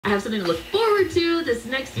I have something to look forward to this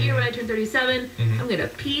next year when I turn 37. I'm going to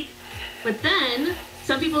peak. But then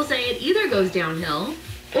some people say it either goes downhill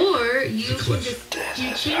or you can just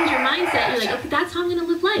change your mindset. You're like, okay, that's how I'm going to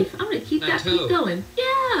live life. I'm going to keep that peak going.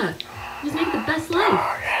 Yeah. Just make it the best life.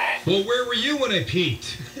 Well, where were you when I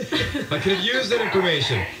peaked? I could have used that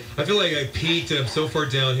information. I feel like I peaked and I'm so far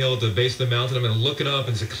downhill at the base of the mountain. I'm going to look it up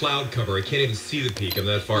and it's a cloud cover. I can't even see the peak. I'm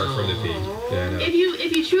that far from the peak. Yeah, I know.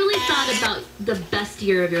 If you truly thought about the best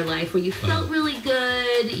year of your life, where you felt really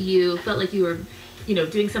good, you felt like you were,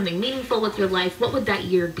 doing something meaningful with your life, what would that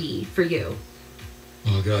year be for you?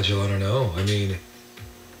 Oh, God, Jill, I don't know. I mean, it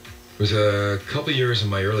was a couple years in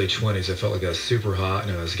my early 20s. I felt like I was super hot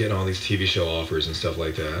and I was getting all these TV show offers and stuff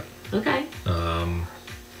like that. Okay. And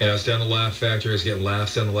I was down the Laugh Factory. I was getting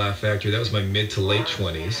laughs down the Laugh Factory. That was my mid to late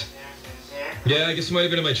 20s. Yeah, I guess it might have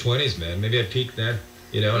been in my 20s, man. Maybe I peaked then,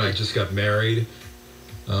 and I just got married.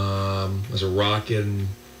 I was a rockin'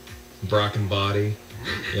 body.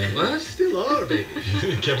 Yeah. What? Still are, baby.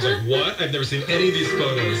 Kevin's like, what? I've never seen any of these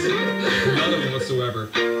photos. None of them whatsoever.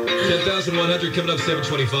 10,100 coming up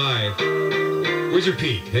 725. Where's your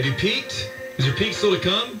peak? Have you peaked? Is your peak still to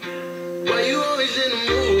come? Why you always in the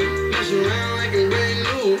mood? Messing around like I'm brand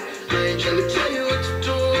new. I ain't trying to tell you what to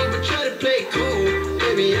do, but try to play cool.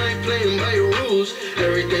 Baby, I ain't playing by your rules.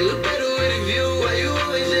 Everything look better with a view. Why you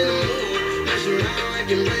always in the mood? Messing around like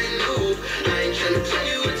I'm brand new. I ain't trying to tell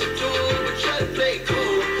you what to do, but try to play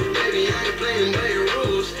cool. Baby, I ain't playing by your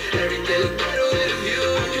rules. Everything look better with a view.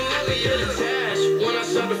 You're attached when I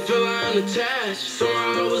start to feel I'm attached.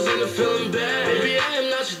 Somehow I was in the feeling bad. Baby, I am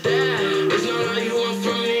not your dad. It's not all you want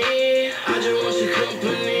from me. I just want your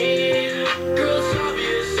company. Girl, it's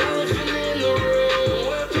obvious, elephant in the room.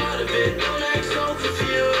 We're part of it, don't act so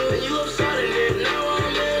confused. You upside it, now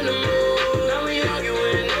I'm in the mood. Now we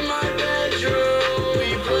arguing in my bedroom. We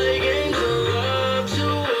play games of love to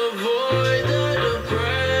avoid the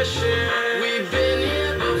depression. We've been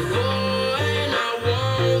here before and I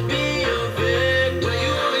won't be a victim. Why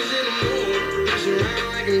you always in the mood? Messing around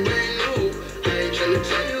like I'm brand new. I ain't trying to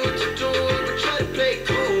tell you what to do, but try to play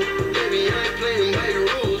cool. Baby, I ain't playing by your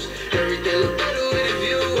rules. Everything look better with a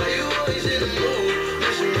view. Why you always in the mood?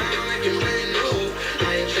 Messing around like I'm brand new.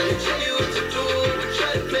 I ain't trying to tell you what to do, but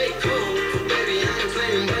try to play cool. Baby, I ain't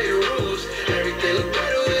playing by your rules. Everything look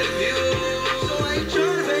better with a view. So I ain't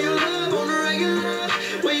trying to pay your love on the regular.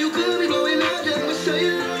 When you could be blowing out, just to show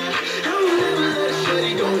you love. I will never let a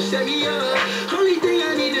shorty go and set me up. Only thing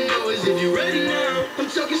I need to know is if you're ready now. I'm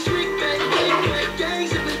talking sweet back,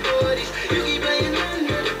 gangs in the 40s. You keep playing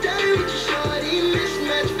under day with your shorty.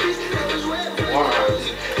 Mismatch piece, that was wet for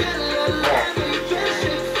you. Got a lot of love and you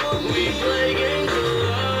passion for me. We play games of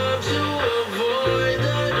love to avoid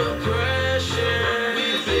the depression.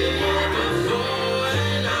 We've been here before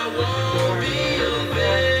and I won't be a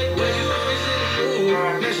victim. Why you always in the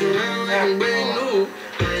mood? Messing around like I'm brand new.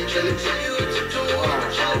 I ain't trying to tell you what to do, but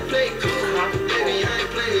try to play cool. Baby, I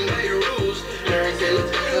ain't playing by your rules. Everything look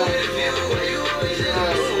better with a view. Why you always in the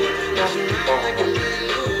mood? Messing around like I'm brand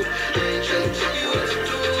new. I ain't trying to tell you what to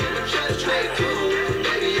do, but try to play cool.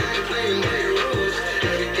 Baby, I ain't playing by your rules.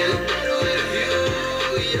 Everything look better with a view.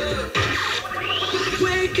 Yeah.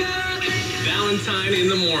 Wake up! Valentine in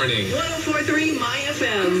the morning. 104.3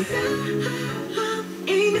 MyFM.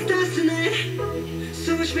 Ain't it stars tonight?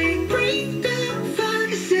 So much me bring down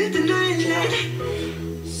fire, set the night light.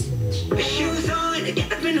 Shoes on,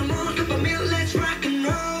 get up in the morning, cup of milk, let's rock and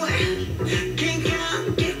roll. Kink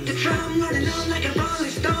out, get the drum, rolling on like a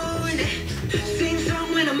rolling stone. Sing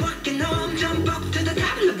song when I'm walking home, jump up to the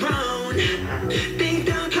top of the brown. Ding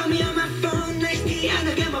dong, call me on my phone, nice tea, and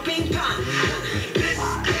I get my ping pong. Let's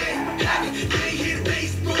get happy, play here the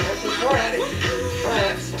bass, boom, I'm ready.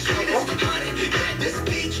 Let's try this party, get this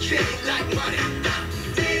beach straight like money.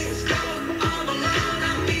 This go all alone,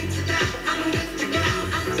 I'm into that, I'm good to go,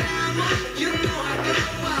 I'm down, you know I go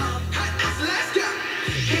out. Let's go.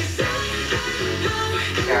 It's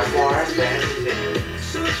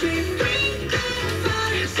so we bring the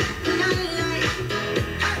fire, set the night light.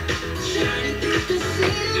 Shining through the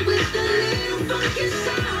ceiling with a little funky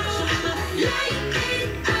sound. Light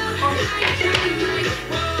it up, light.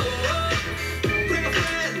 Whoa, whoa. Bring a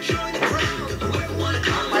friend, join the crowd. Whoever wanna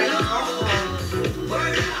come along.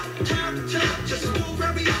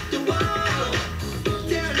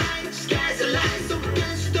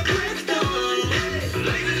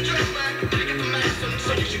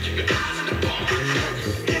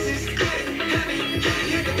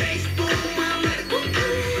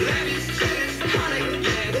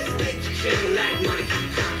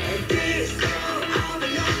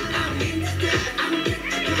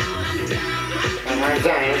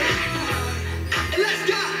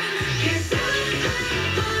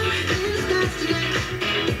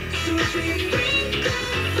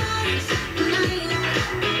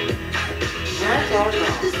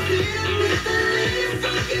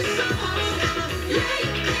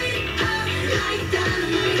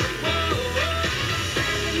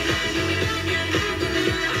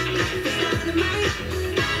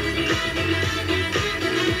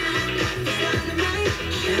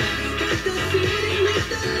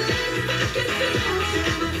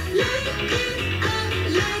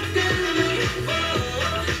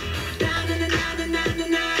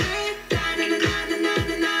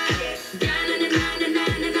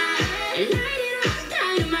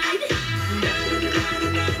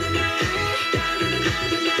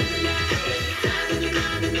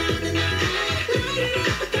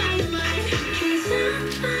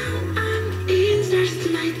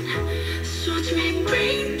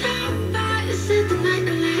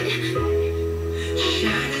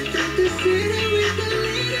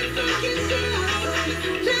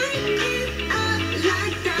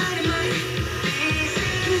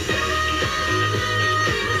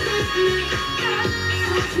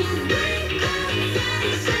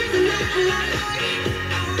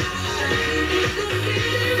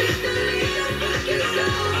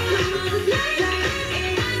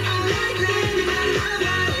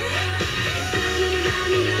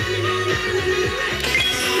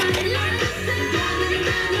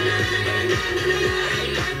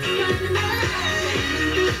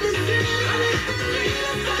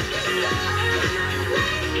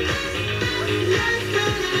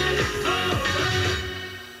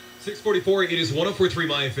 It is 104.3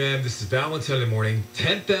 MyFM. This is Valentine in the morning.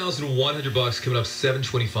 $10,100 coming up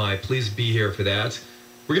 7:25. Please be here for that.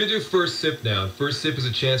 We're gonna do first sip now. First sip is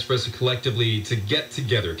a chance for us to collectively get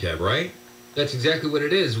together, Kev. Right? That's exactly what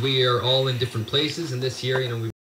it is. We are all in different places, and this year, we've